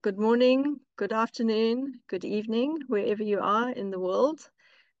Good morning, good afternoon, good evening, wherever you are in the world.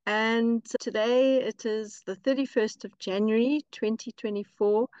 And today it is the 31st of January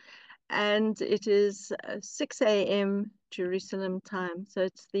 2024, and it is 6 a.m. Jerusalem time. So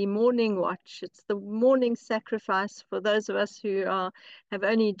it's the morning watch, it's the morning sacrifice for those of us who have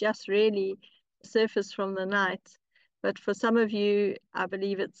only just really surfaced from the night. But for some of you, I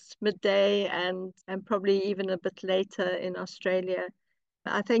believe it's midday and probably even a bit later in Australia.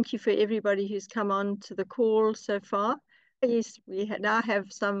 I thank you for everybody who's come on to the call so far. Yes, we now have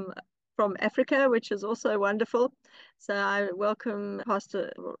some from Africa, which is also wonderful. So I welcome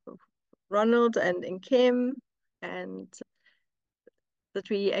Pastor Ronald and Nkem, and that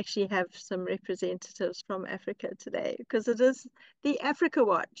we actually have some representatives from Africa today, because it is the Africa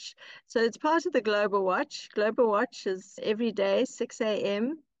Watch. So it's part of the Global Watch. Global Watch is every day, 6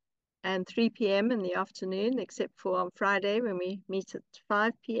 a.m. and 3 p.m. in the afternoon, except for on Friday when we meet at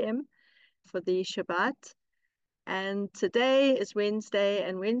 5 p.m. for the Shabbat. And today is Wednesday,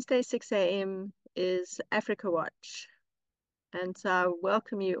 and Wednesday 6 a.m. is Africa Watch. And so I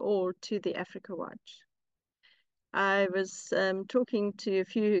welcome you all to the Africa Watch. I was talking to a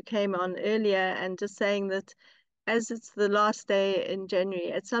few who came on earlier and just saying that as it's the last day in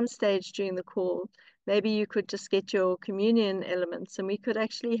January, at some stage during the call, maybe you could just get your communion elements and we could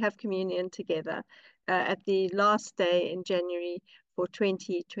actually have communion together at the last day in January for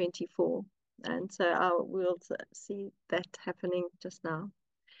 2024. And so we'll see that happening just now.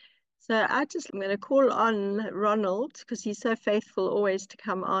 So I'm going to call on Ronald, because he's so faithful always to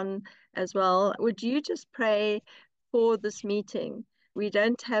come on as well. Would you just pray for this meeting? We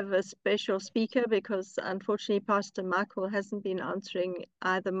don't have a special speaker because unfortunately Pastor Michael hasn't been answering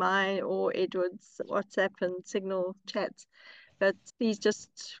either my or Edward's WhatsApp and Signal chats. But please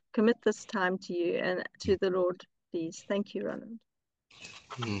just commit this time to you and to the Lord, please. Thank you, Ronald.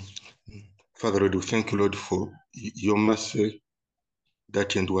 Father Lord, we thank you, Lord, for your mercy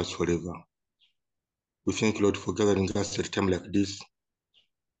that endures forever. We thank you, Lord, for gathering us at a time like this.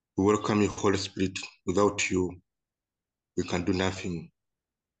 We welcome you, Holy Spirit. Without you, we can do nothing.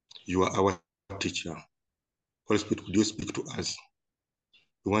 You are our teacher. Holy Spirit, would you speak to us?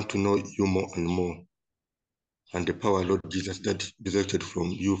 We want to know you more and more. And the power, Lord Jesus, that resurrected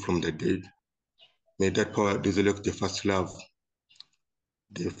from you from the dead. May that power resurrect the first love,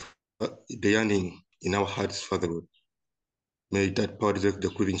 the yearning in our hearts, Father Lord. May that power resurrect the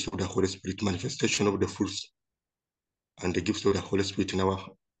cravings of the Holy Spirit, manifestation of the fruits and the gifts of the Holy Spirit in our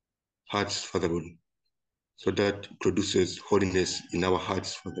hearts, Father Lord, so that produces holiness in our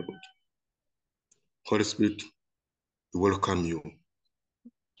hearts, Father Lord. Holy Spirit, we welcome you.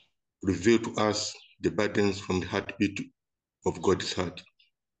 Reveal to us the burdens from the heartbeat of God's heart.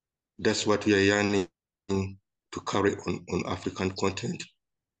 That's what we are yearning to carry on African continent.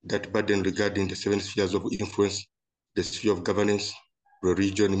 That burden regarding the 7 spheres of influence, the sphere of governance,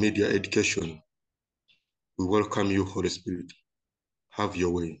 religion, media, education. We welcome you, Holy Spirit. Have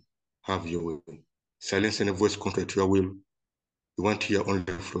your way. Have your way. Silence any voice contrary to your will. We want to hear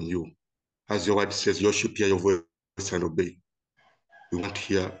only from you. As your word says, you should hear your voice and obey. We want to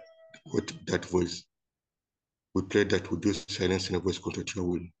hear that voice. We pray that we do silence any voice contrary to your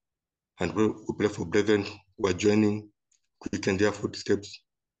will. And we pray for brethren who are joining, quicken their footsteps,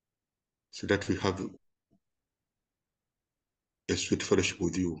 so that we have a sweet fellowship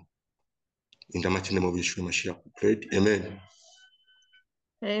with you. In the mighty name of Yeshua Mashiach, we prayed. Amen.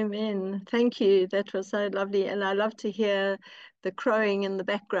 Amen. Thank you. That was so lovely. And I love to hear the crowing in the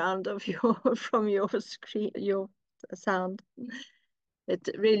background of from your screen, your sound. It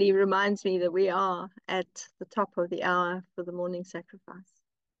really reminds me that we are at the top of the hour for the morning sacrifice.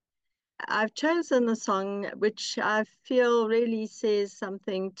 I've chosen a song which I feel really says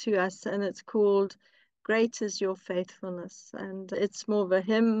something to us, and it's called Great is Your Faithfulness. And it's more of a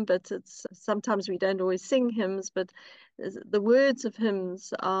hymn, but it's sometimes we don't always sing hymns, but the words of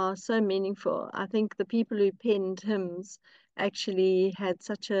hymns are so meaningful. I think the people who penned hymns actually had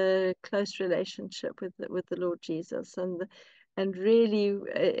such a close relationship with the Lord Jesus, and really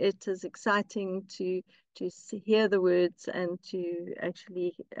it is exciting to hear the words and to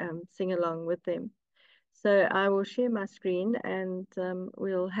actually sing along with them. So I will share my screen and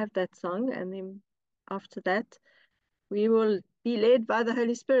we'll have that song, and then after that we will be led by the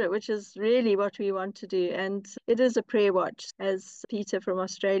Holy Spirit, which is really what we want to do. And it is a prayer watch. As Peter from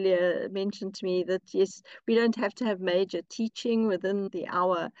Australia mentioned to me, that yes, we don't have to have major teaching within the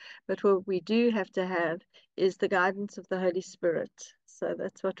hour, but what we do have to have is the guidance of the Holy Spirit. So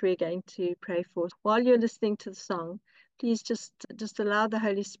that's what we're going to pray for. While you're listening to the song, please just allow the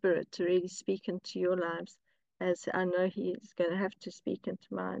Holy Spirit to really speak into your lives as I know he's going to have to speak into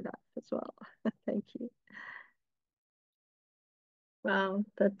my life as well. Thank you. Wow,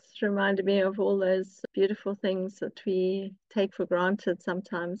 that's reminded me of all those beautiful things that we take for granted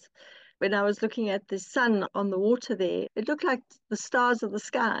sometimes. When I was looking at the sun on the water there, it looked like the stars of the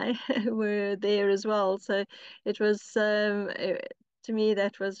sky were there as well. So it was, to me,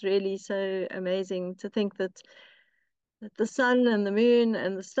 that was really so amazing to think that the sun and the moon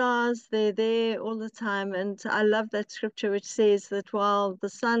and the stars, they're there all the time. And I love that scripture which says that while the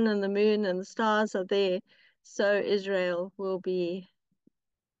sun and the moon and the stars are there, so Israel will be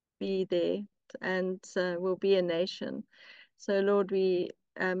there and will be a nation. So Lord, we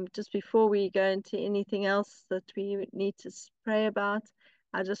just before we go into anything else that we need to pray about,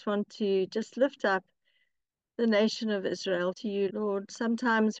 I just want to just lift up the nation of Israel to you, Lord.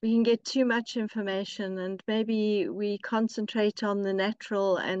 Sometimes we can get too much information and maybe we concentrate on the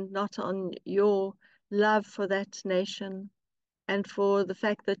natural and not on your love for that nation and for the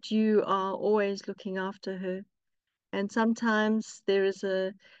fact that you are always looking after her. And sometimes there is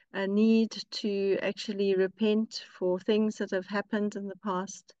a need to actually repent for things that have happened in the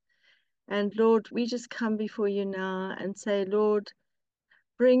past. And Lord, we just come before you now and say, Lord,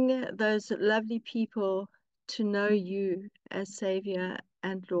 bring those lovely people to know you as Savior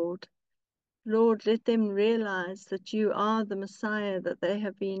and Lord. Lord, let them realize that you are the Messiah that they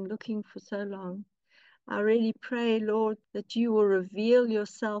have been looking for so long. I really pray, Lord, that you will reveal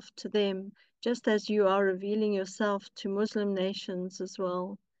yourself to them, just as you are revealing yourself to Muslim nations as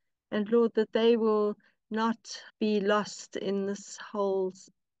well. And Lord, that they will not be lost in this whole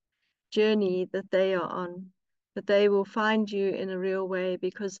journey that they are on, that they will find you in a real way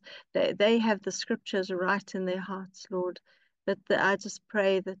because they have the scriptures right in their hearts, Lord. But I just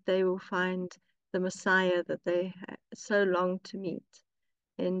pray that they will find the Messiah that they so long to meet.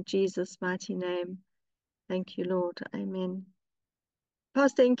 In Jesus' mighty name. Thank you, Lord. Amen.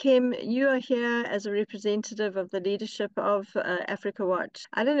 Pastor Nkem, you are here as a representative of the leadership of Africa Watch.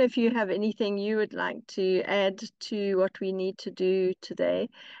 I don't know if you have anything you would like to add to what we need to do today,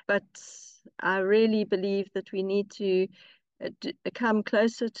 but I really believe that we need to come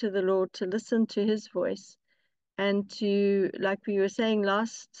closer to the Lord, to listen to his voice, and to, like we were saying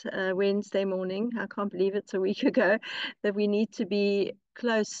last Wednesday morning, I can't believe it's a week ago, that we need to be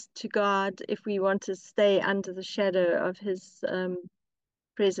close to God if we want to stay under the shadow of his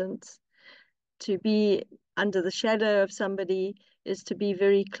presence. To be under the shadow of somebody is to be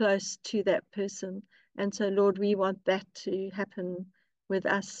very close to that person. And so, Lord, we want that to happen with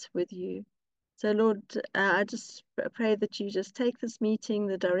us, with you. So, Lord, I just pray that you just take this meeting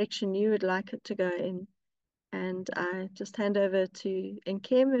the direction you would like it to go in. And I just hand over to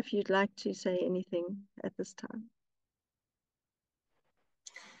Nkem if you'd like to say anything at this time.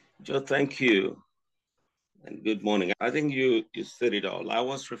 Joe, thank you. And good morning. I think you said it all. I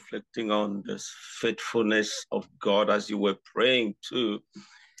was reflecting on this faithfulness of God as you were praying too.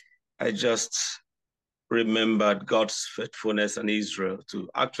 I just remembered God's faithfulness in Israel too.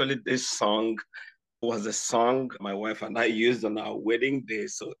 Actually, this song was a song my wife and I used on our wedding day.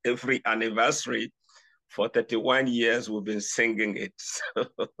 So every anniversary for 31 years, we've been singing it.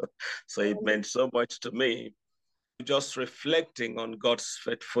 So it meant so much to me. Just reflecting on God's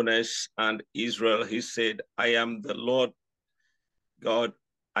faithfulness and Israel, he said, I am the Lord God,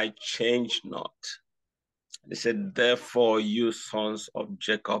 I change not. He said, therefore, you sons of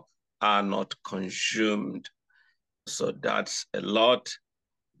Jacob are not consumed. So that's a lot,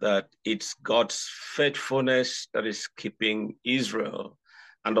 that it's God's faithfulness that is keeping Israel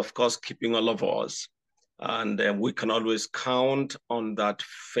and, of course, keeping all of us. And we can always count on that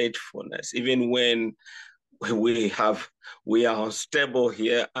faithfulness, even when we are unstable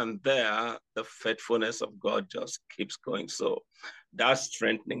here and there, the faithfulness of God just keeps going. So that's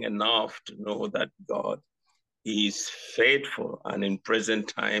strengthening enough to know that God is faithful, and in present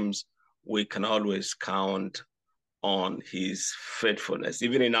times we can always count on his faithfulness.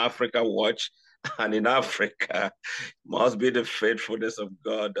 Even in Africa Watch and in Africa, must be the faithfulness of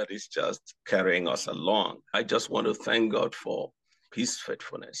God that is just carrying us along. I just want to thank God for his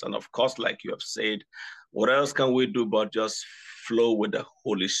faithfulness. And of course, like you have said, what else can we do but just flow with the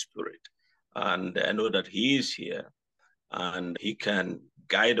Holy Spirit? And I know that he is here and he can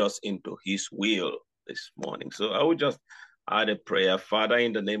guide us into his will this morning. So I would just add a prayer. Father,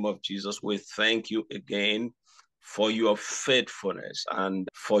 in the name of Jesus, we thank you again for your faithfulness and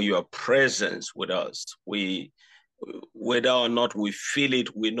for your presence with us. Whether or not we feel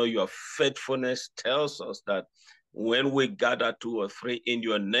it, we know your faithfulness tells us that when we gather 2 or 3 in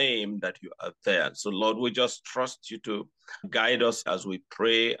your name, that you are there. So Lord, we just trust you to guide us as we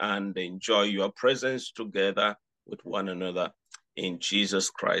pray and enjoy your presence together with one another. In Jesus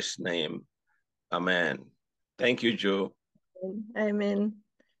Christ's name, amen. Thank you, Joe. Amen.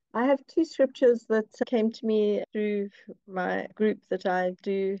 I have 2 scriptures that came to me through my group that I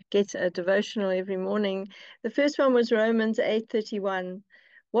do get a devotional every morning. The first one was Romans 8:31.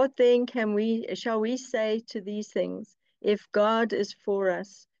 What then shall we say to these things? If God is for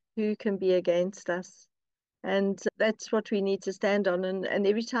us, who can be against us? And that's what we need to stand on. And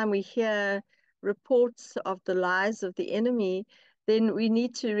every time we hear reports of the lies of the enemy, then we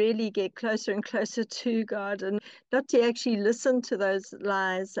need to really get closer and closer to God, and not to actually listen to those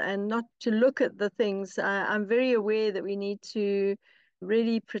lies and not to look at the things. I'm very aware that we need to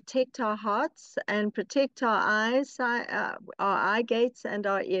really protect our hearts and protect our eyes, our eye gates and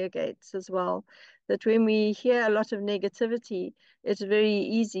our ear gates as well. That when we hear a lot of negativity, it's very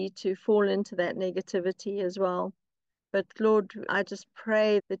easy to fall into that negativity as well. But Lord, I just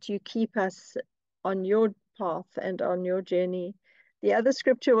pray that you keep us on your path and on your journey. The other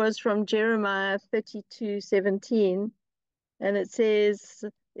scripture was from Jeremiah 32:17, and it says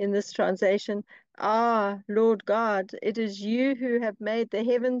in this translation, Ah, Lord God, it is you who have made the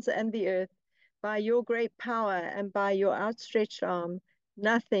heavens and the earth. By your great power and by your outstretched arm,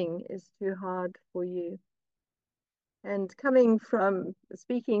 nothing is too hard for you. And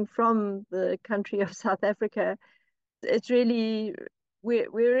speaking from the country of South Africa, it's really,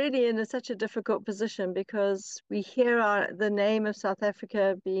 we're really in such a difficult position, because we hear the name of South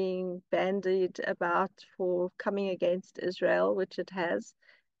Africa being bandied about for coming against Israel, which it has,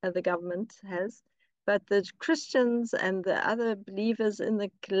 the government has. But the Christians and the other believers in the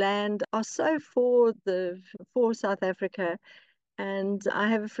land are so for South Africa. And I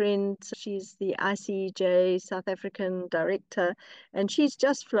have a friend, she's the ICJ South African director, and she's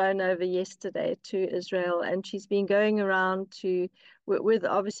just flown over yesterday to Israel, and she's been going around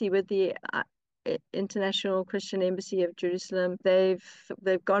obviously with the International Christian Embassy of Jerusalem.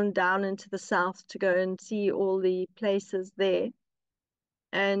 They've gone down into the south to go and see all the places there.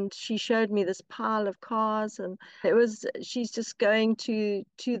 And she showed me this pile of cars, and she's just going to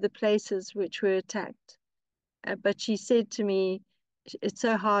the places which were attacked. But she said to me, it's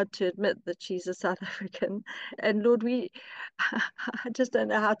so hard to admit that she's a South African. And Lord, I just don't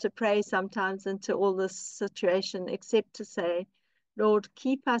know how to pray sometimes into all this situation, except to say, Lord,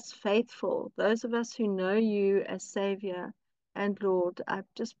 keep us faithful, those of us who know you as Savior. And Lord, I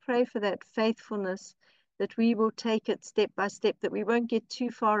just pray for that faithfulness, that we will take it step by step, that we won't get too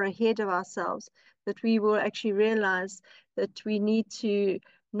far ahead of ourselves, that we will actually realize that we need to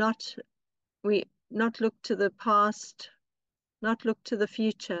not look to the past, not look to the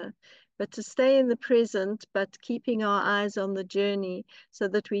future, but to stay in the present, but keeping our eyes on the journey, so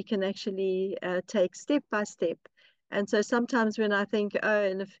that we can actually take step by step. And so sometimes when I think, oh,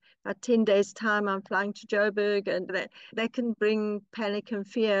 in about 10 days' time, I'm flying to Joburg, and that can bring panic and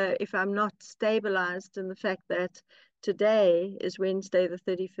fear if I'm not stabilized in the fact that today is Wednesday, the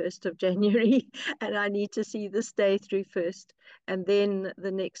 31st of January, and I need to see this day through first, and then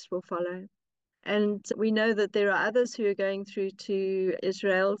the next will follow. And we know that there are others who are going through to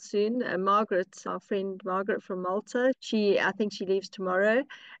Israel soon. Margaret, our friend Margaret from Malta, I think she leaves tomorrow,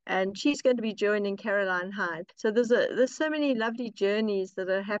 and she's going to be joining Caroline Hyde. So there's so many lovely journeys that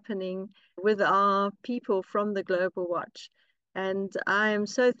are happening with our people from the Global Watch. And I am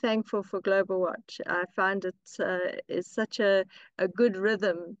so thankful for Global Watch. I find it is such a good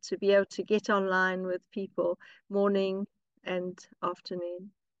rhythm to be able to get online with people morning and afternoon.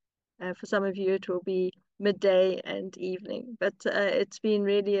 For some of you, it will be midday and evening, but it's been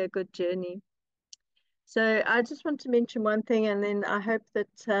really a good journey. So I just want to mention one thing, and then I hope that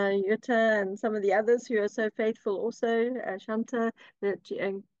Jutta and some of the others who are so faithful also, Shanta,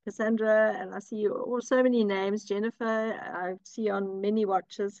 and Cassandra, and I see you all, so many names, Jennifer, I see on many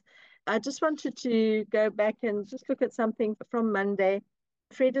watches. I just wanted to go back and just look at something from Monday.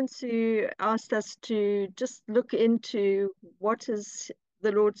 Fred and Sue asked us to just look into what is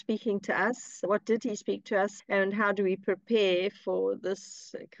the Lord speaking to us, what did he speak to us, and how do we prepare for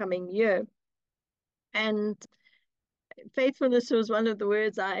this coming year. And faithfulness was one of the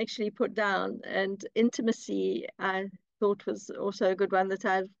words I actually put down, and intimacy I thought was also a good one, that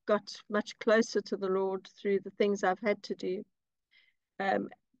I've got much closer to the Lord through the things I've had to do.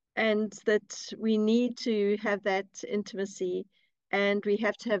 And that we need to have that intimacy, and we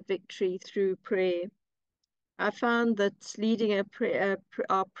have to have victory through prayer. I found that leading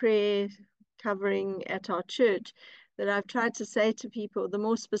our prayer covering at our church, that I've tried to say to people, the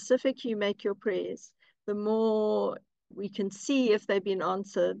more specific you make your prayers, the more we can see if they've been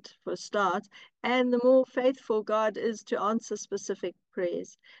answered for a start, and the more faithful God is to answer specific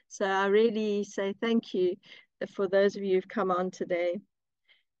prayers. So I really say thank you for those of you who've come on today.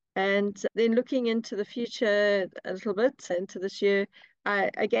 And then looking into the future a little bit, into this year, I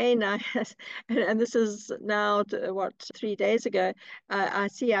had, and this is now, 3 days ago, I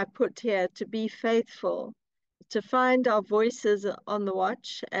see I put here to be faithful, to find our voices on the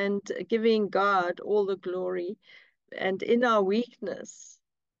watch and giving God all the glory. And in our weakness,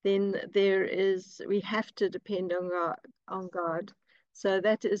 then we have to depend on God. So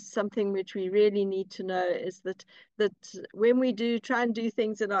that is something which we really need to know, is that when we do try and do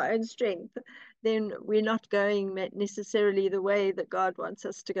things in our own strength, then we're not going necessarily the way that God wants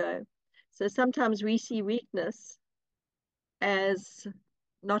us to go. So sometimes we see weakness as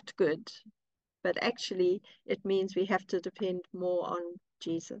not good, but actually it means we have to depend more on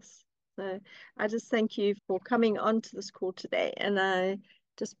Jesus. So I just thank you for coming on to this call today, and I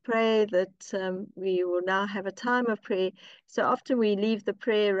just pray that we will now have a time of prayer. So often we leave the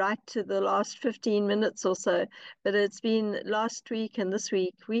prayer right to the last 15 minutes or so, but it's been last week and this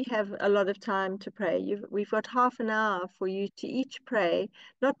week we have a lot of time to pray. We've got half an hour for you to each pray,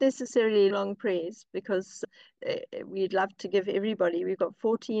 not necessarily long prayers, because we'd love to give everybody. We've got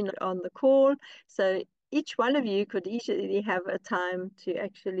 14 on the call, so each one of you could easily have a time to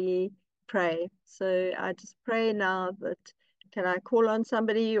actually pray. So I just pray now that, can I call on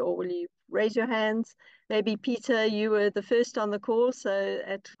somebody, or will you raise your hands? Maybe Peter, you were the first on the call, so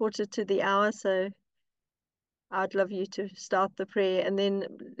at 1:45, so I'd love you to start the prayer, and then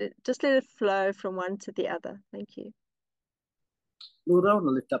just let it flow from one to the other. Thank you. Lord, I want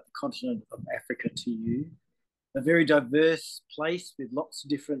to lift up the continent of Africa to you, a very diverse place with lots of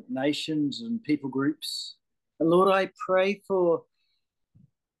different nations and people groups. And Lord, I pray for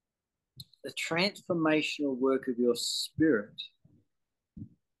the transformational work of your Spirit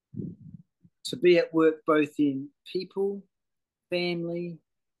to be at work both in people, family,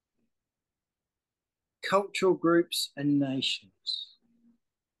 cultural groups, and nations.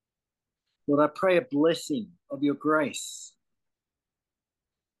 Lord, I pray a blessing of your grace.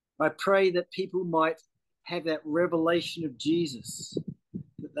 I pray that people might have that revelation of Jesus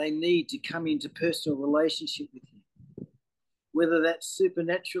that they need to come into personal relationship with him, whether that's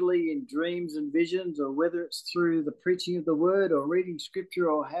supernaturally in dreams and visions, or whether it's through the preaching of the word or reading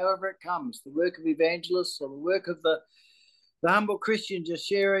scripture, or however it comes, the work of evangelists or the work of the humble Christian just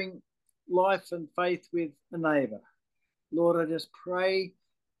sharing life and faith with a neighbor. Lord, I just pray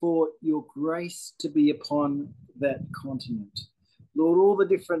for your grace to be upon that continent. Lord, all the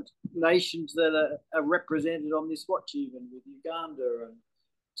different nations that are represented on this watch, even with Uganda and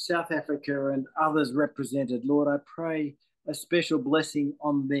South Africa and others represented, Lord, I pray a special blessing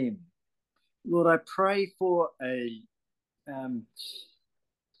on them. Lord, I pray for a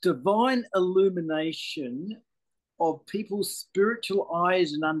divine illumination of people's spiritual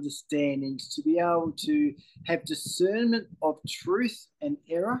eyes and understandings to be able to have discernment of truth and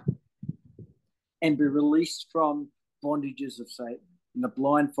error and be released from bondages of Satan and the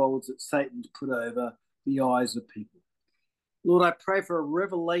blindfolds that Satan's put over the eyes of people. Lord, I pray for a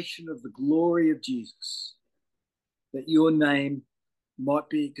revelation of the glory of Jesus, that your name might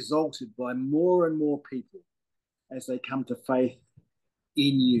be exalted by more and more people as they come to faith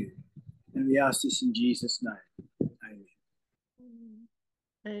in you. And we ask this in Jesus' name. Amen.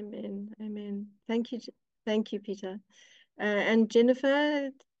 Amen. Amen. Thank you, Peter. And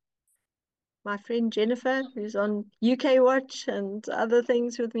Jennifer, my friend Jennifer, who's on UK Watch and other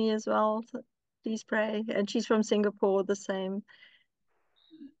things with me as well. So please pray. And she's from Singapore, the same.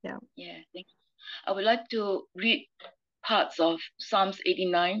 Yeah. Yeah, thank you. I would like to read parts of Psalms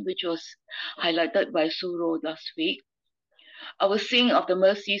 89, which was highlighted by Suro last week. I will sing of the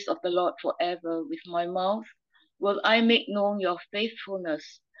mercies of the Lord forever. With my mouth will I make known your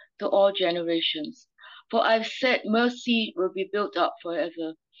faithfulness to all generations. For I've said mercy will be built up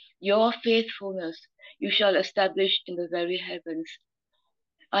forever. Your faithfulness you shall establish in the very heavens.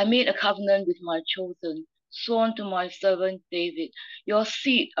 I made a covenant with my chosen, sworn to my servant David. Your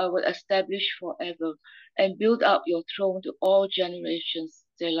seed I will establish forever and build up your throne to all generations.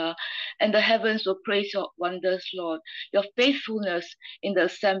 Selah. And the heavens will praise your wonders, Lord, your faithfulness in the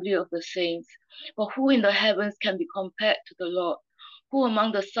assembly of the saints. For who in the heavens can be compared to the Lord? Who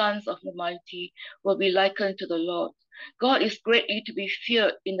among the sons of the mighty will be likened to the Lord? God is greatly to be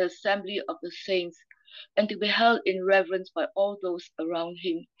feared in the assembly of the saints, and to be held in reverence by all those around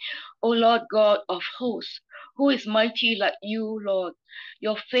him. O Lord God of hosts, who is mighty like you, Lord?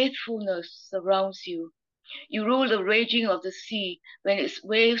 Your faithfulness surrounds you. You rule the raging of the sea. When its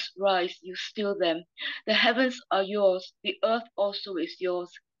waves rise, you still them. The heavens are yours. The earth also is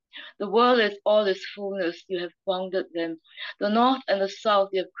yours. The world is all its fullness. You have founded them. The north and the south,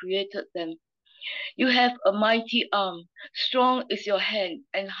 you have created them. You have a mighty arm. Strong is your hand,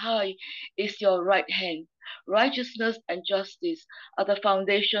 and high is your right hand. Righteousness and justice are the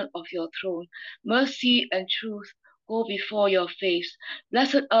foundation of your throne. Mercy and truth go before your face.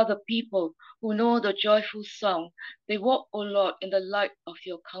 Blessed are the people who know the joyful sound. They walk, O Lord, in the light of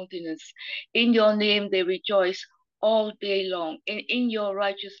your countenance. In your name they rejoice all day long, and in your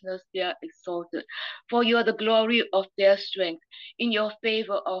righteousness they are exalted. For you are the glory of their strength. In your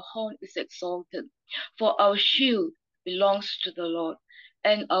favor our horn is exalted. For our shield belongs to the Lord,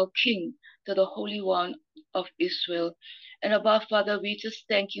 and our King to the Holy One of Israel. And above, Father, we just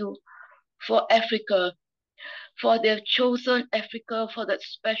thank you for Africa, for they've chosen Africa for that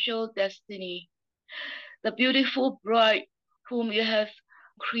special destiny. The beautiful bride whom you have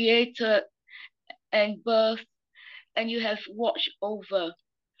created and birthed and you have watched over.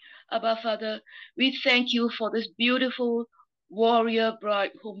 Abba, Father, we thank you for this beautiful warrior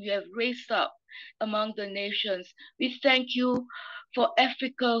bride whom you have raised up among the nations. We thank you for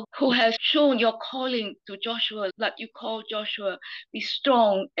Africa who has shown your calling to Joshua, like you called Joshua, be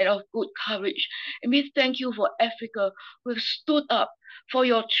strong and of good courage. And we thank you for Africa who have stood up for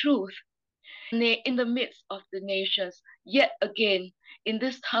your truth in the midst of the nations, yet again in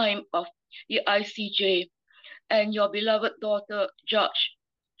this time of the ICJ and your beloved daughter, Judge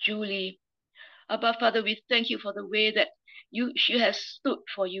Julie. Abba, Father, we thank you for the way that she has stood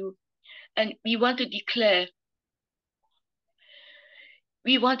for you. And we want to declare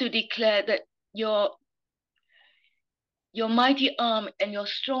that your mighty arm and your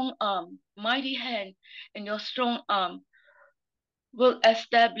strong arm, mighty hand and your strong arm will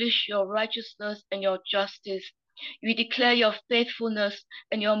establish your righteousness and your justice. We declare your faithfulness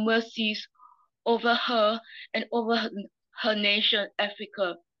and your mercies over her and over her nation,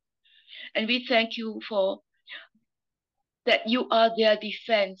 Africa. And we thank you for that you are their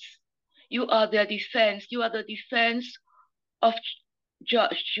defense. You are their defense. You are the defense of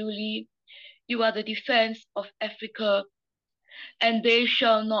Judge Julie. You are the defense of Africa, and they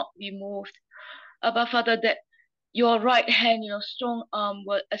shall not be moved. Abba, Father, that your right hand, your strong arm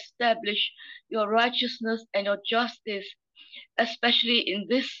will establish your righteousness and your justice, especially in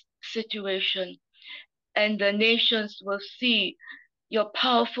this situation. And the nations will see your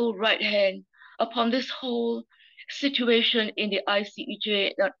powerful right hand upon this whole situation in the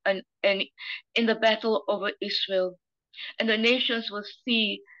ICJ and in the battle over Israel. And the nations will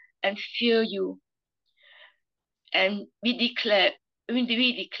see and fear you. And we declare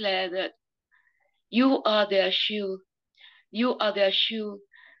that you are their shield. You are their shield.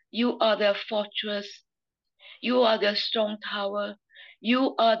 You are their fortress. You are their strong tower.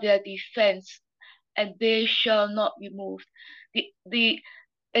 You are their defense, and they shall not be moved. The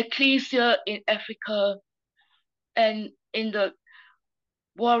ecclesia in Africa and in the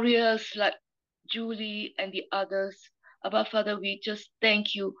warriors like Julie and the others, Abba, Father, we just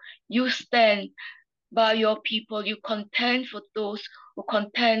thank you. You stand by your people. You contend for those who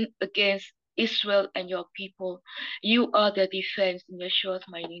contend against Israel and your people. You are their defense in Yeshua's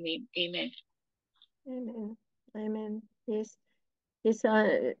mighty name. Amen. Amen. Amen. Yes. Yes,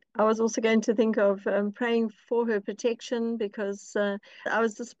 I was also going to think of praying for her protection, because I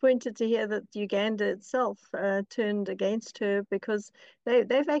was disappointed to hear that Uganda itself turned against her, because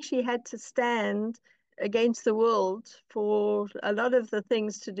they've actually had to stand against the world for a lot of the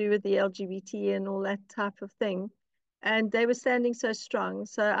things to do with the LGBT and all that type of thing. And they were standing so strong.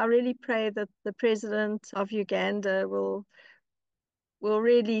 So I really pray that the president of Uganda will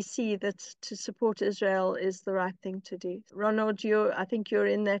really see that to support Israel is the right thing to do. Ronald, I think you're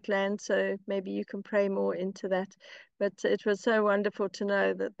in that land, so maybe you can pray more into that. But it was so wonderful to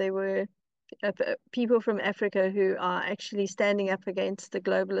know that there were people from Africa who are actually standing up against the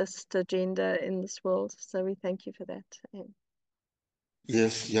globalist agenda in this world. So we thank you for that.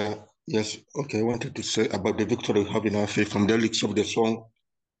 Yes. Okay, I wanted to say about the victory we have in our faith from the lyrics of the song,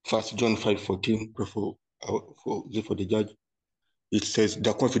 1 John 5:14, pray for the judge. It says,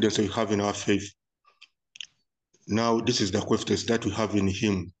 the confidence we have in our faith. Now, this is the confidence that we have in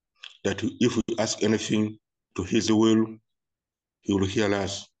him, that if we ask anything to his will, he will hear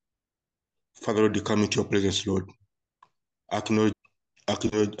us. Father, Lord, come into your presence, Lord. Acknowledge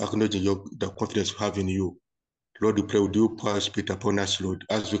the confidence we have in you. Lord, we pray, would you pour your Spirit upon us, Lord,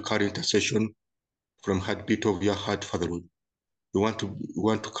 as we carry intercession from heartbeat of your heart, Father, Lord. We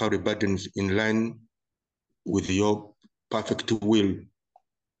want to carry burdens in line with your perfect will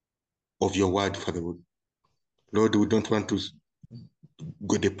of your word, Father, Lord. Lord, we don't want to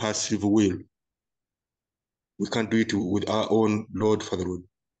go the passive will. We can't do it with our own, Lord, Father, Lord.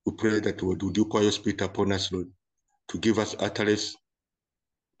 We pray that, Lord, would you pour your spirit upon us, Lord, to give us utterance,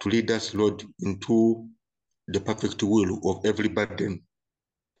 to lead us, Lord, into the perfect will of every burden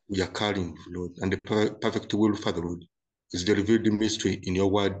we are carrying, Lord. And the perfect will, Father, Lord, is the revealed mystery in your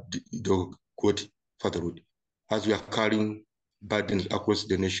word, your God, Father, Lord, as we are carrying burdens across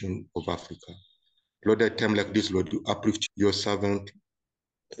the nation of Africa. Lord, at a time like this, Lord, you uplift your servant,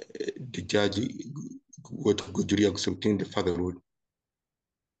 the judge, God, Julia accepting the Father, Lord,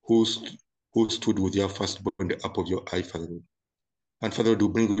 who stood with your firstborn, the apple of your eye, Father, Lord. And Father,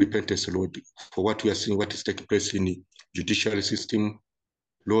 Lord, bring repentance, Lord, for what we are seeing, what is taking place in the judicial system.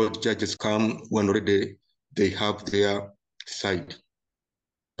 Lord, judges come when already they have their side.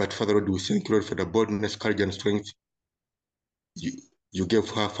 But Father, Lord, we thank you, Lord, for the boldness, courage, and strength you gave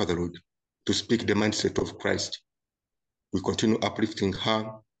her, Father, Lord, to speak the mindset of Christ. We continue uplifting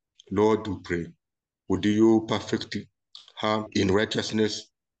her. Lord, we pray. Would you perfect her in righteousness,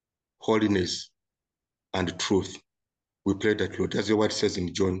 holiness, and truth? We pray that, Lord, as your word says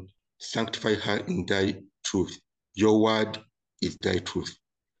in John, sanctify her in thy truth. Your word is thy truth.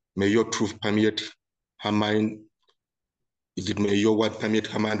 May your truth permeate her mind. May your word permeate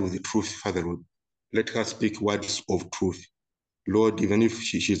her mind with the truth, Father, Lord. Let her speak words of truth. Lord, even if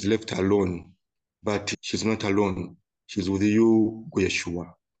she's left alone, but she's not alone. She's with you,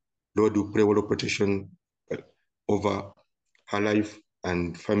 Yeshua. Lord, we pray for protection over her life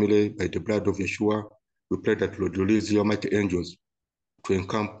and family by the blood of Yeshua. We pray that, Lord, release your mighty angels to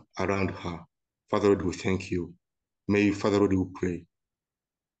encamp around her. Father, Lord, we thank you. May, Father, Lord, we pray.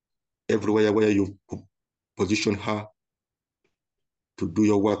 Everywhere where you position her to do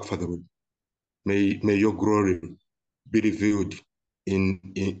your work, Father, Lord, may your glory be revealed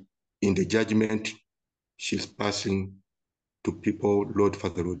in the judgment she's passing to people, Lord,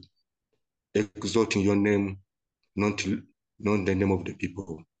 Father, Lord, exalting your name, not the name of the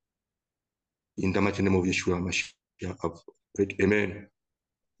people. In the mighty name of Yeshua Mashiach, I've prayed. Amen.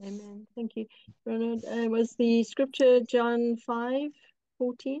 Amen. Thank you, Ronald. Was the scripture John 5:14?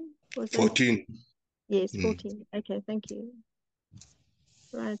 Was that 14. Yes, 14. Okay, thank you.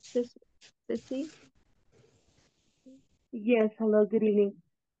 Right, Ceci. Yes, hello, good evening.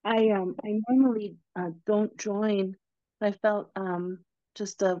 I normally don't join. I felt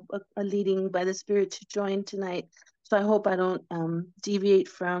just a leading by the Spirit to join tonight. So I hope I don't deviate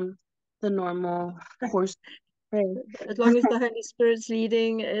from the normal course. As long as the Holy Spirit's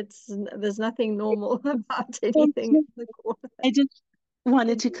leading, there's nothing normal about anything in the course. I just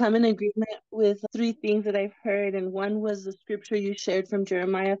wanted to come in agreement with 3 things that I've heard, and one was the scripture you shared from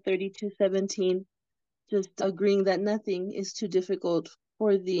Jeremiah 32:17. Just agreeing that nothing is too difficult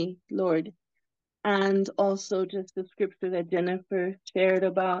for the Lord. And also just the scripture that Jennifer shared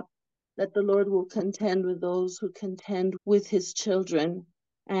about that the Lord will contend with those who contend with his children.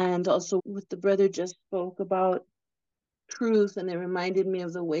 And also what the brother just spoke about truth, and it reminded me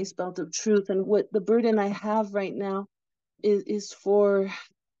of the waist belt of truth. And what the burden I have right now is for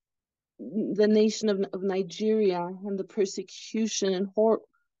the nation of Nigeria and the persecution and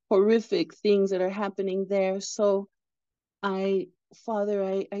horrific things that are happening there. So Father,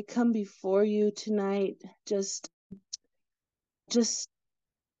 I come before you tonight, just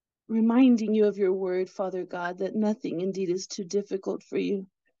reminding you of your word, Father God, that nothing indeed is too difficult for you.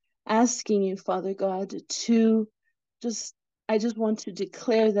 Asking you, Father God, I just want to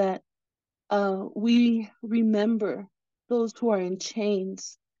declare that we remember those who are in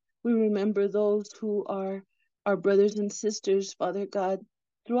chains. We remember those who are our brothers and sisters, Father God,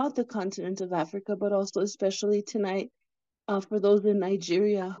 throughout the continent of Africa, but also especially tonight for those in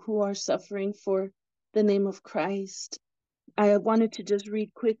Nigeria who are suffering for the name of Christ. I wanted to just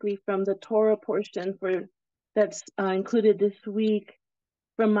read quickly from the Torah portion that's included this week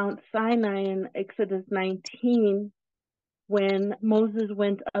from Mount Sinai in Exodus 19, when Moses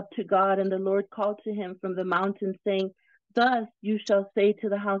went up to God and the Lord called to him from the mountain saying, "Thus you shall say to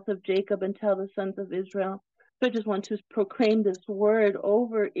the house of Jacob and tell the sons of Israel." So I just want to proclaim this word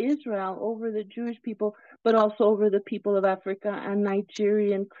over Israel, over the Jewish people, but also over the people of Africa and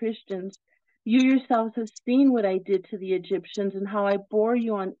Nigerian Christians. You yourselves have seen what I did to the Egyptians and how I bore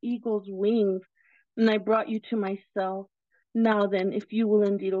you on eagle's wings, and I brought you to myself. Now then, if you will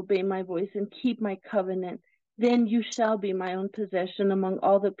indeed obey my voice and keep my covenant, then you shall be my own possession among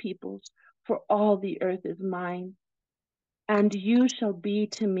all the peoples, for all the earth is mine. And you shall be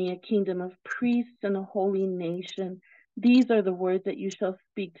to me a kingdom of priests and a holy nation. These are the words that you shall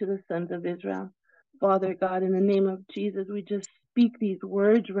speak to the sons of Israel. Father God, in the name of Jesus, we just speak these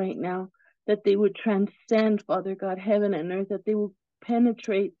words right now that they would transcend, Father God, heaven and earth, that they will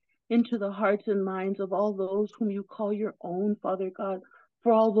penetrate into the hearts and minds of all those whom you call your own, Father God,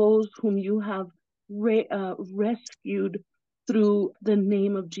 for all those whom you have rescued through the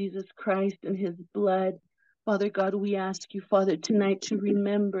name of Jesus Christ and his blood. Father God, we ask you, Father, tonight to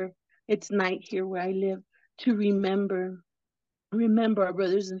remember, it's night here where I live, to remember our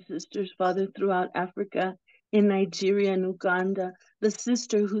brothers and sisters, Father, throughout Africa, in Nigeria and Uganda, the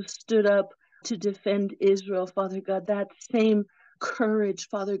sister who stood up to defend Israel, Father God, that same courage,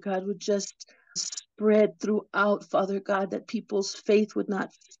 Father God, would just spread throughout, Father God, that people's faith would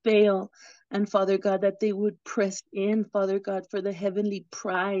not fail, and Father God, that they would press in, Father God, for the heavenly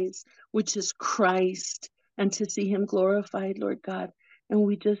prize, which is Christ, and to see him glorified, Lord God. And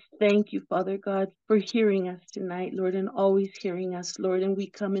we just thank you, Father God, for hearing us tonight, Lord, and always hearing us, Lord. And we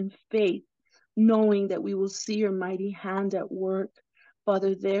come in faith, knowing that we will see your mighty hand at work,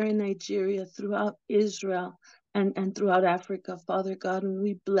 Father, there in Nigeria, throughout Israel, and throughout Africa, Father God. And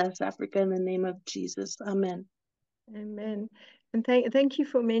we bless Africa in the name of Jesus. Amen. Amen. And thank you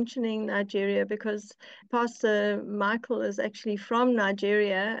for mentioning Nigeria, because Pastor Michael is actually from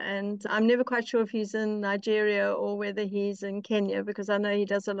Nigeria, and I'm never quite sure if he's in Nigeria or whether he's in Kenya, because I know he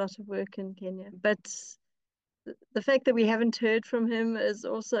does a lot of work in Kenya. But the fact that we haven't heard from him is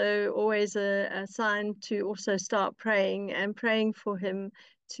also always a sign to also start praying for him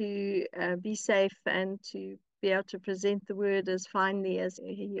to be safe and to be able to present the word as finely as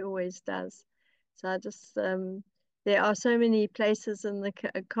he always does. So I just there are so many places in the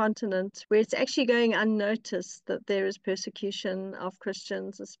continent where it's actually going unnoticed that there is persecution of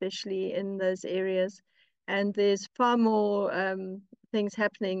Christians, especially in those areas. And there's far more things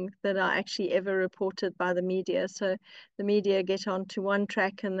happening that are actually ever reported by the media. So the media get onto one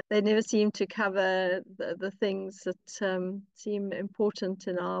track and they never seem to cover the things that seem important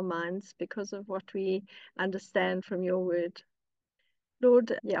in our minds because of what we understand from your word.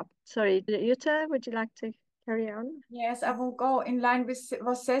 Lord, yeah, sorry, Jutta, would you like to carry on? Yes, I will go in line with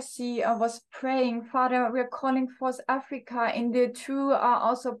what Ceci was praying. Father, we're calling forth Africa in the true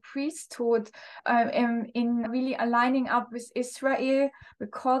also priesthood, in really aligning up with Israel. We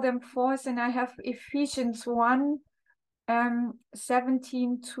call them forth, and I have Ephesians 1,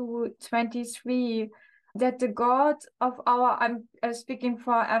 17 to 23, that the God of our, I'm speaking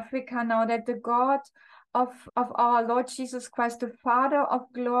for Africa now, that the God of our Lord Jesus Christ, the Father of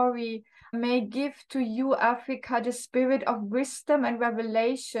glory, may give to you, Africa, the spirit of wisdom and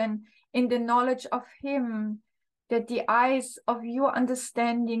revelation in the knowledge of him, that the eyes of your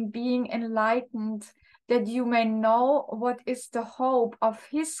understanding being enlightened, that you may know what is the hope of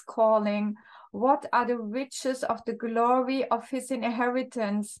his calling, what are the riches of the glory of his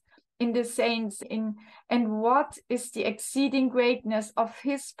inheritance in the saints, and what is the exceeding greatness of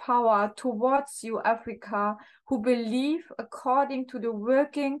his power towards you, Africa, who believe according to the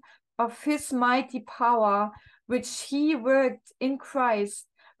working of his mighty power, which he worked in Christ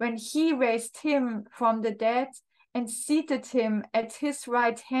when he raised him from the dead and seated him at his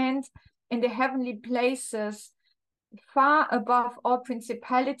right hand in the heavenly places, far above all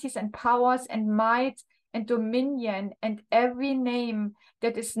principalities and powers and might and dominion and every name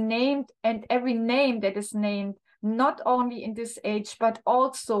that is named, and every name that is named, not only in this age, but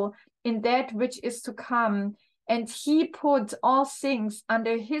also in that which is to come. And he put all things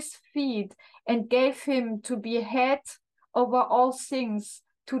under his feet and gave him to be head over all things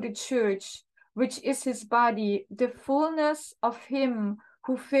to the church, which is his body, the fullness of him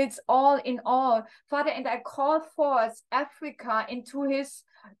who fits all in all. Father, and I call forth Africa into his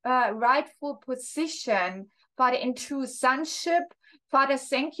rightful position, Father, in true sonship. Father,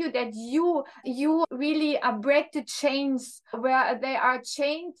 thank you that you really break the chains where they are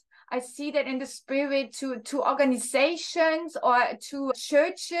chained. I see that in the spirit to organizations or to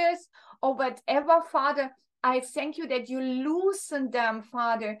churches or whatever, Father. I thank you that you loosen them,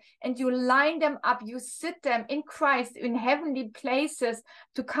 Father, and you line them up. You sit them in Christ in heavenly places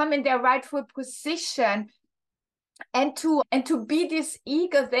to come in their rightful position. And to be this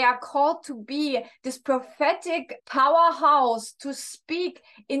eagle, they are called to be this prophetic powerhouse, to speak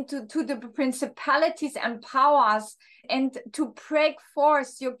to the principalities and powers, and to break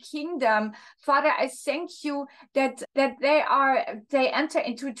forth your kingdom. Father, I thank you that they enter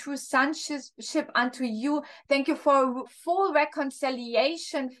into true sonship unto you. Thank you for full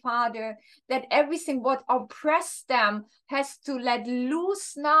reconciliation, Father, that everything what oppressed them has to let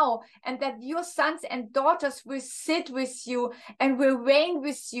loose now, and that your sons and daughters will sit with you and will reign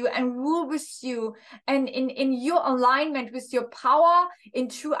with you and rule with you, and in your alignment with your power, in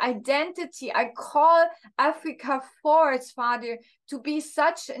true identity. I call Africa forth force, Father, to be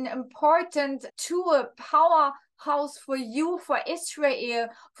such an important tool, powerhouse for you, for Israel,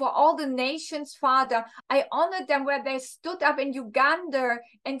 for all the nations, Father. I honor them where they stood up in Uganda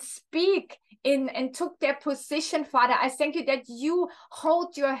and speak and took their position, Father. I thank you that you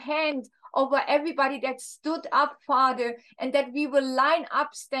hold your hand over everybody that stood up, Father, and that we will line up,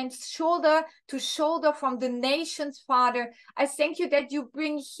 stand shoulder to shoulder from the nations, Father. I thank you that you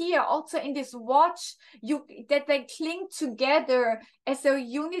bring here also in this watch, that they cling together as a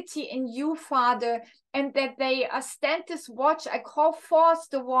unity in you, Father, and that they stand this watch. I call forth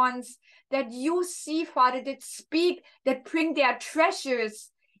the ones that you see, Father, that speak, that bring their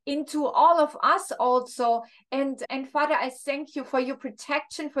treasures into all of us also. And Father, I thank you for your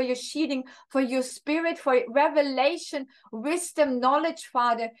protection, for your shielding, for your spirit, for revelation, wisdom, knowledge,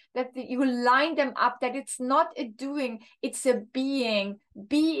 Father, that you line them up, that it's not a doing, it's a being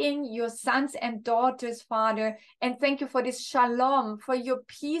your sons and daughters, Father. And thank you for this shalom, for your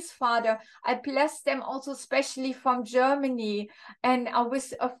peace, Father. I bless them also, especially from Germany, and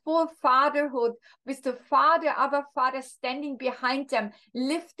with a full fatherhood, with the Abba Father standing behind them,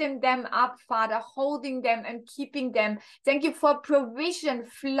 lifting them up, Father, holding them and keeping them. Thank you for provision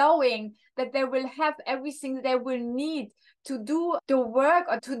flowing, that they will have everything they will need to do the work,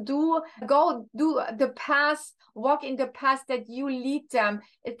 or to do the path, walk in the path that you lead them.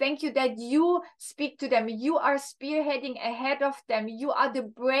 Thank you that you speak to them. You are spearheading ahead of them. You are the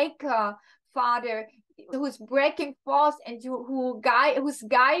breaker, Father, who's breaking forth, and who's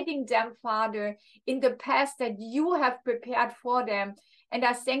guiding them, Father, in the path that you have prepared for them. And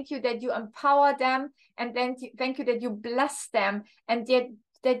I thank you that you empower them, and then thank you that you bless them, and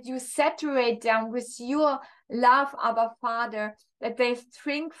that you saturate them with your love, Abba Father, that they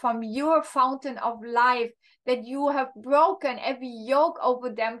drink from your fountain of life, that you have broken every yoke over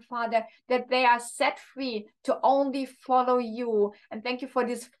them, Father, that they are set free to only follow you. And thank you for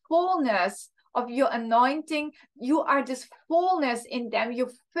this fullness of your anointing. You are this fullness in them.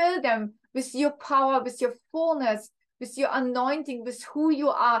 You fill them with your power, with your fullness, with your anointing, with who you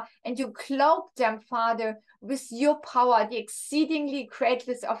are, and you cloak them, Father, with your power, the exceedingly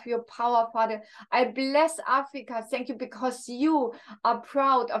greatness of your power, Father. I bless Africa. Thank you, because you are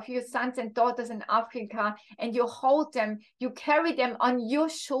proud of your sons and daughters in Africa, and you hold them, you carry them on your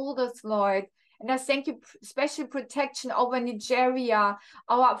shoulders, Lord. And I thank you, special protection over Nigeria,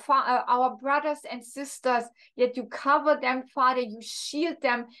 our brothers and sisters, yet you cover them, Father, you shield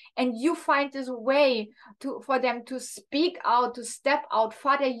them, and you find this way for them to speak out, to step out.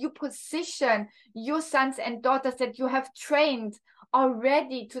 Father, you position your sons and daughters that you have trained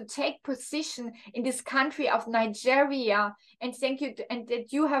already to take position in this country of Nigeria. And thank you, and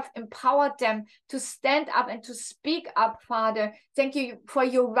that you have empowered them to stand up and to speak up, Father. Thank you for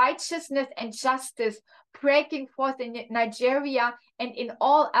your righteousness and justice breaking forth in Nigeria and in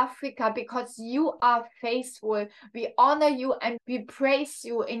all Africa, because you are faithful. We honor you and we praise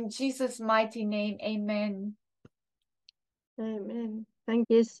you in Jesus' mighty name. Amen. Amen. Thank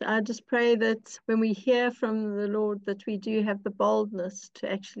you. Yes, I just pray that when we hear from the Lord, that we do have the boldness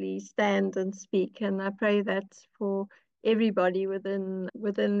to actually stand and speak. And I pray that for everybody within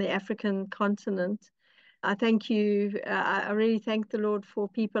the African continent. I thank you. I really thank the Lord for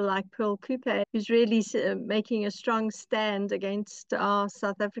people like Pearl Coupe, who's really making a strong stand against our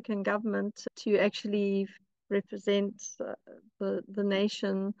South African government to actually represent the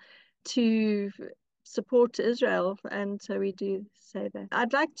nation, to support Israel, and so we do say that.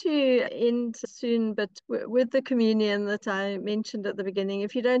 I'd like to end soon, but with the communion that I mentioned at the beginning,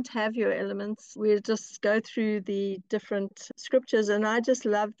 if you don't have your elements, we'll just go through the different scriptures, and I just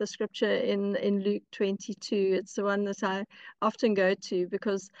love the scripture in Luke 22. It's the one that I often go to,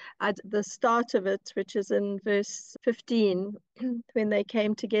 because the start of it, which is in verse 15, when they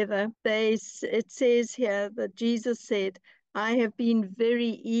came together, it says here that Jesus said, I have been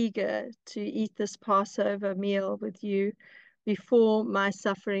very eager to eat this Passover meal with you before my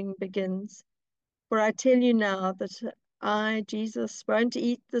suffering begins. For I tell you now that I, Jesus, won't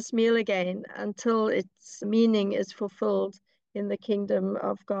eat this meal again until its meaning is fulfilled in the kingdom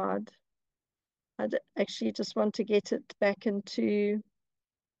of God. I actually just want to get it back into...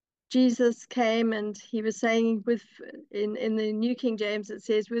 Jesus came and he was saying, in the New King James, it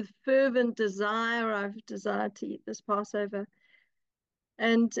says, with fervent desire, I've desired to eat this Passover.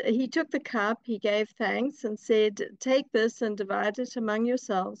 And he took the cup, he gave thanks and said, take this and divide it among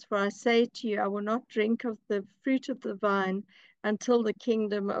yourselves. For I say to you, I will not drink of the fruit of the vine until the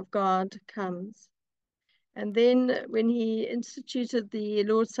kingdom of God comes. And then when he instituted the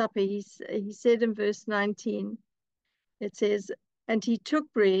Lord's Supper, he said in verse 19, it says, and he took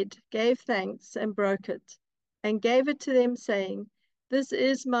bread, gave thanks, and broke it, and gave it to them, saying, "This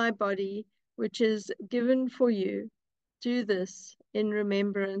is my body, which is given for you. Do this in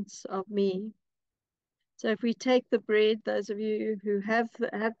remembrance of me." So if we take the bread, those of you who have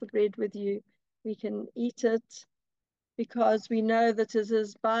the bread with you, we can eat it, because we know that it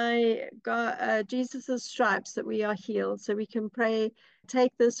is by Jesus' stripes that we are healed. So we can pray,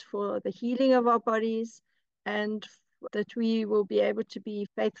 take this for the healing of our bodies, and that we will be able to be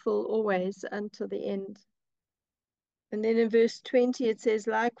faithful always until the end. And then in verse 20, it says,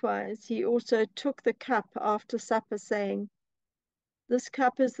 "Likewise, he also took the cup after supper, saying, This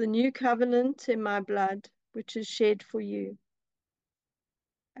cup is the new covenant in my blood, which is shed for you."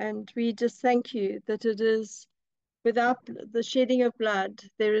 And we just thank you that it is without the shedding of blood,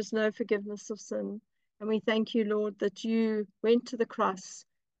 there is no forgiveness of sin. And we thank you, Lord, that you went to the cross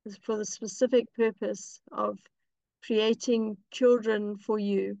for the specific purpose of creating children for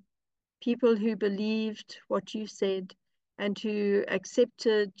you, people who believed what you said and who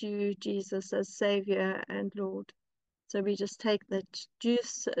accepted you, Jesus, as Savior and Lord. So we just take that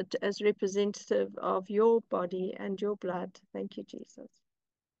juice as representative of your body and your blood. Thank you, Jesus.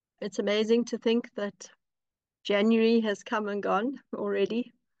 It's amazing to think that January has come and gone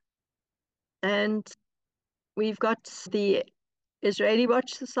already. And we've got the Israeli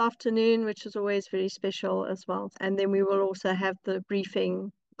Watch this afternoon, which is always very special as well. And then we will also have the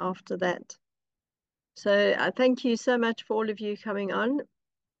briefing after that. So I thank you so much for all of you coming on.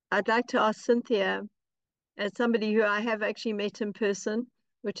 I'd like to ask Cynthia, as somebody who I have actually met in person,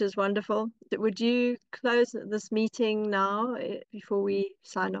 which is wonderful, would you close this meeting now before we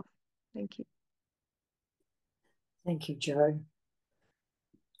sign off? Thank you. Thank you, Jo.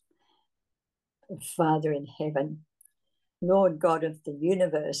 Father in heaven, Lord God of the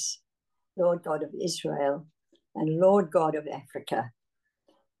universe, Lord God of Israel, and Lord God of Africa,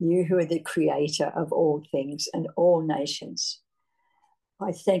 you who are the creator of all things and all nations,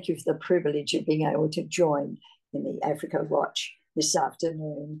 I thank you for the privilege of being able to join in the Africa Watch this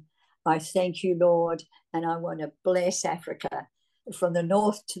afternoon. I thank you, Lord, and I want to bless Africa from the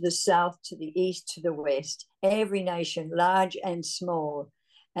north to the south, to the east to the west, every nation, large and small.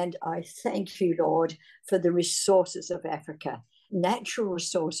 And I thank you, Lord, for the resources of Africa, natural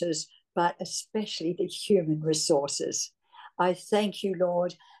resources, but especially the human resources. I thank you,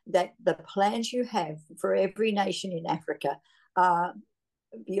 Lord, that the plans you have for every nation in Africa are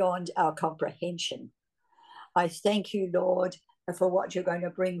beyond our comprehension. I thank you, Lord, for what you're going to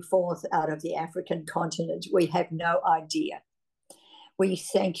bring forth out of the African continent. We have no idea. We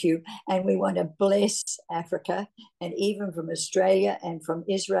thank you, and we want to bless Africa, and even from Australia and from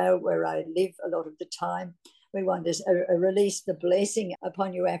Israel, where I live a lot of the time, we want to release the blessing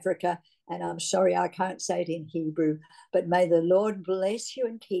upon you, Africa. And I'm sorry I can't say it in Hebrew, but may the Lord bless you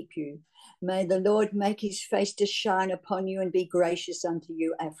and keep you. May the Lord make his face to shine upon you and be gracious unto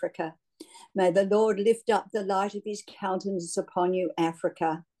you, Africa. May the Lord lift up the light of his countenance upon you,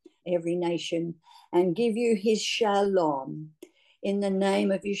 Africa, every nation, and give you his shalom. In the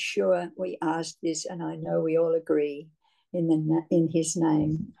name of Yeshua, we ask this, and I know we all agree. In his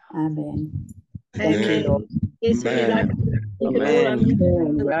name, amen. Thank you, Lord. Yes, we like you can all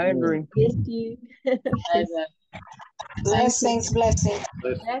Amen. I agree. Yes, you. Blessings, blessings.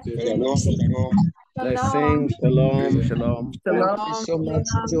 Blessings. Blessings. Shalom. Shalom. Thank you so much,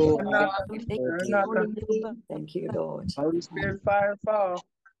 Joe. Thank you, Lord. Holy Spirit, fire, fall.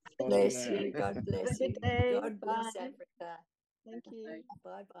 Bless you. God bless you. Good day. God bless Bye. Africa. Thank you.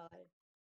 Bye-bye.